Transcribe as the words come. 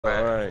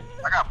Alright.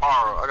 I got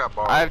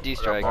borrow. I have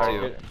D-strike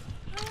too.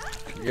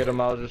 Get him,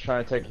 I'll just try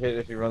and take a hit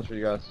if he runs for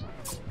you guys.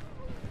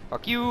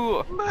 Fuck you!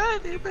 I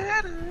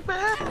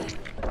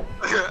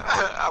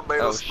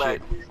made him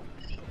smack me.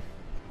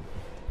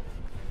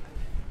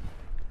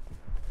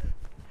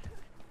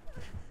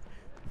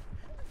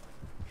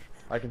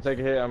 I can take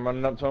a hit, I'm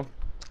running up to him.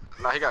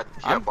 Nah, he got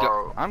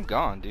borrow. I'm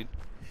gone, dude.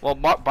 Well,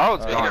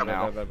 borrowed's gone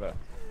now.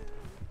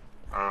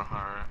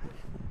 Alright.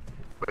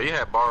 But he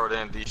had borrowed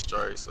and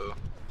D-strike, so.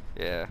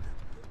 Yeah.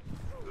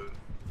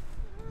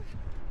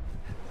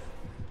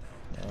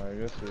 I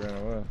guess he ran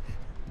away.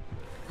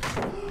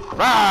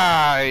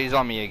 Ah, he's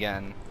on me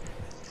again.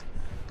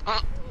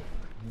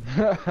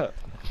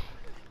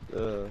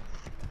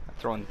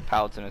 Throwing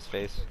pallets in his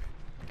face.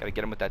 Gotta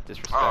get him with that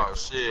disrespect. Oh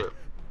shit.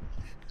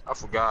 I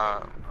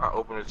forgot. I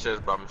opened the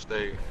chest by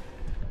mistake.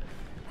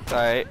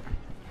 Alright.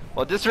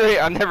 Well, at this rate,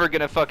 I'm never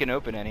gonna fucking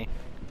open any.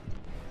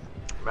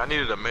 Man, I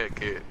needed a med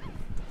kit.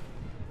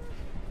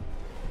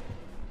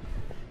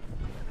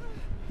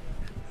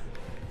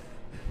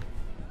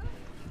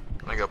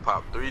 Nigga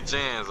popped 3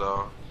 gens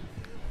off.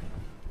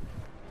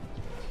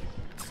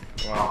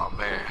 Wow. Oh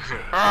man.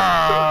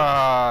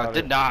 Ah,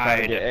 Gotta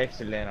denied. get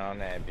excellent on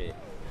that bit.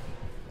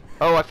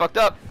 Oh, I fucked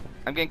up.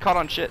 I'm getting caught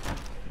on shit.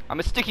 I'm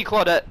a sticky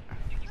Claudette.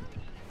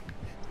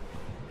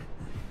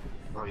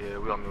 Oh yeah,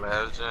 we on the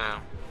last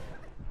jam.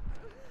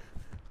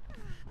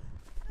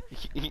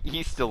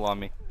 He's still on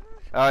me.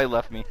 Oh, he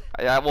left me.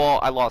 Well,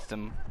 I lost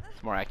him.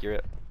 It's more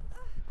accurate.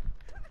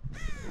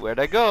 Where'd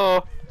I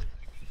go?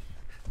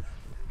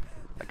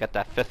 I got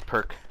that 5th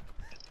perk.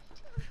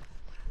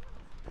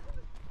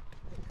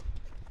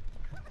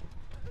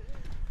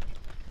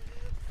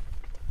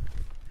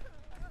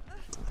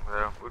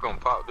 Yeah, we're gonna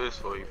pop this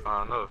before you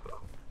find us.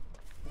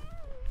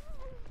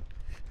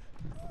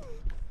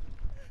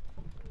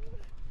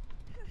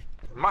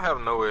 Might have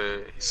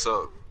nowhere he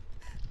sucked.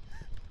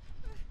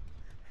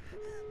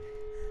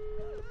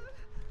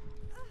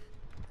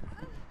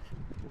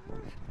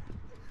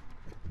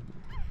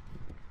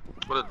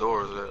 Where the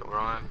door is at,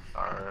 Ryan?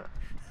 Alright.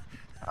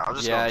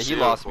 Yeah, he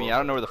lost me. I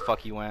don't know where the fuck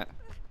he went.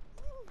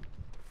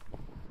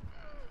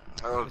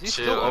 Is he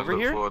still over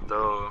here?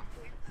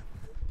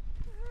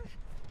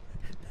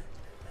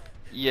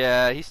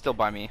 Yeah, he's still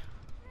by me.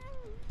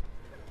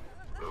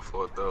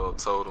 Before Doe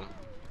told him.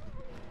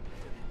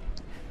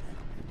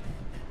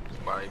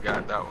 Somebody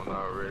got that one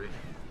already.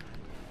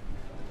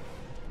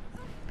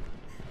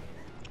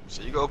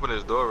 So you can open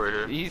this door right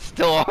here. He's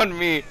still on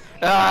me.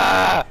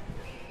 Ah!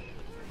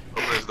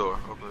 Open this door.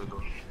 Open this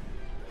door.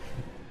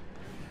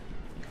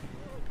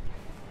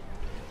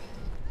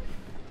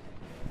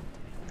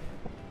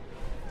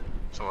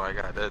 Somebody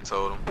got that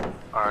totem.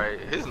 Alright,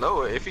 his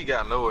nowhere, if he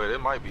got nowhere, it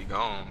might be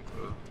gone.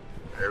 Cause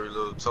every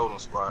little totem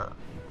spot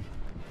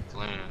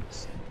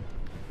cleans.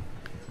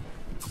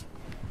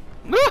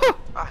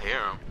 I hear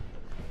him.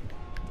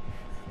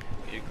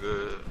 You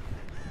good.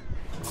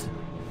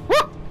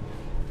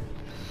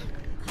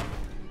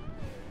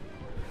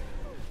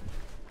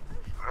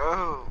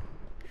 Oh.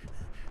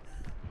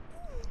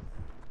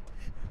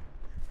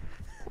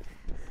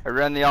 I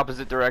ran the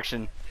opposite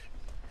direction.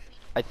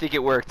 I think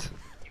it worked.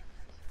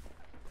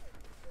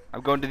 I'm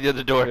going to the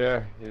other door.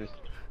 Yeah, he was.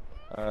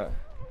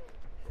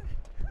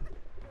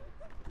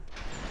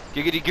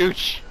 Giggity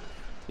gooch.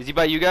 Is he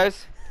by you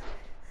guys?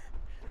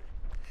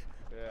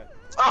 Yeah.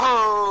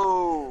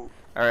 Oh!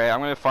 Alright, I'm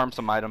gonna farm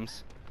some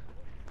items.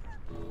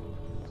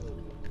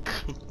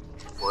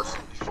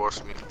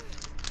 Force me.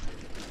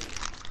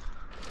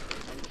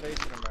 I'm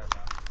chasing him right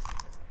now.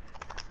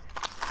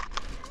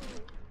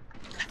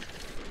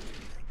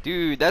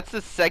 Dude, that's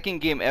the second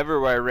game ever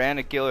where I ran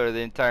a killer the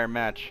entire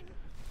match.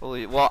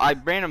 Holy, well, I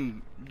ran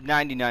him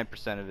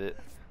 99% of it.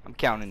 I'm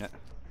counting it.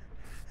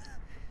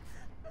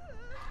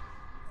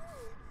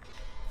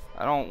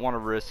 I don't want to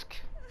risk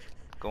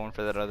going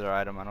for that other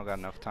item. I don't got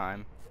enough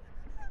time.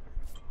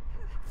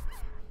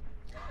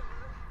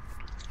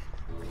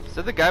 Is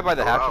that the guy by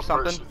the hatch or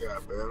something?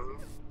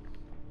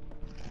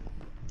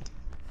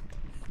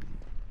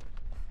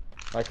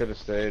 I could have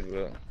stayed,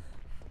 but.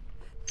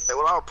 Hey,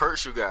 what all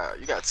perks you got?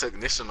 You got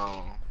technician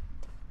on.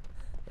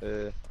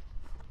 Yeah.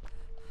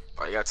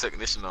 Oh, you got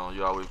technician on.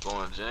 You always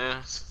going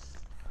jams?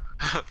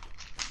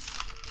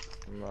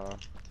 Nah.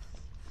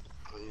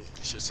 You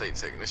should say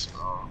technician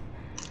on.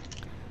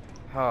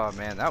 Oh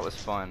man, that was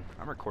fun.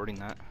 I'm recording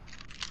that.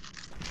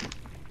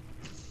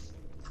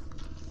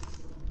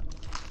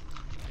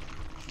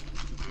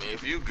 I mean,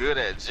 if you good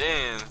at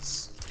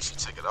gens, you should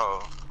take it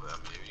off.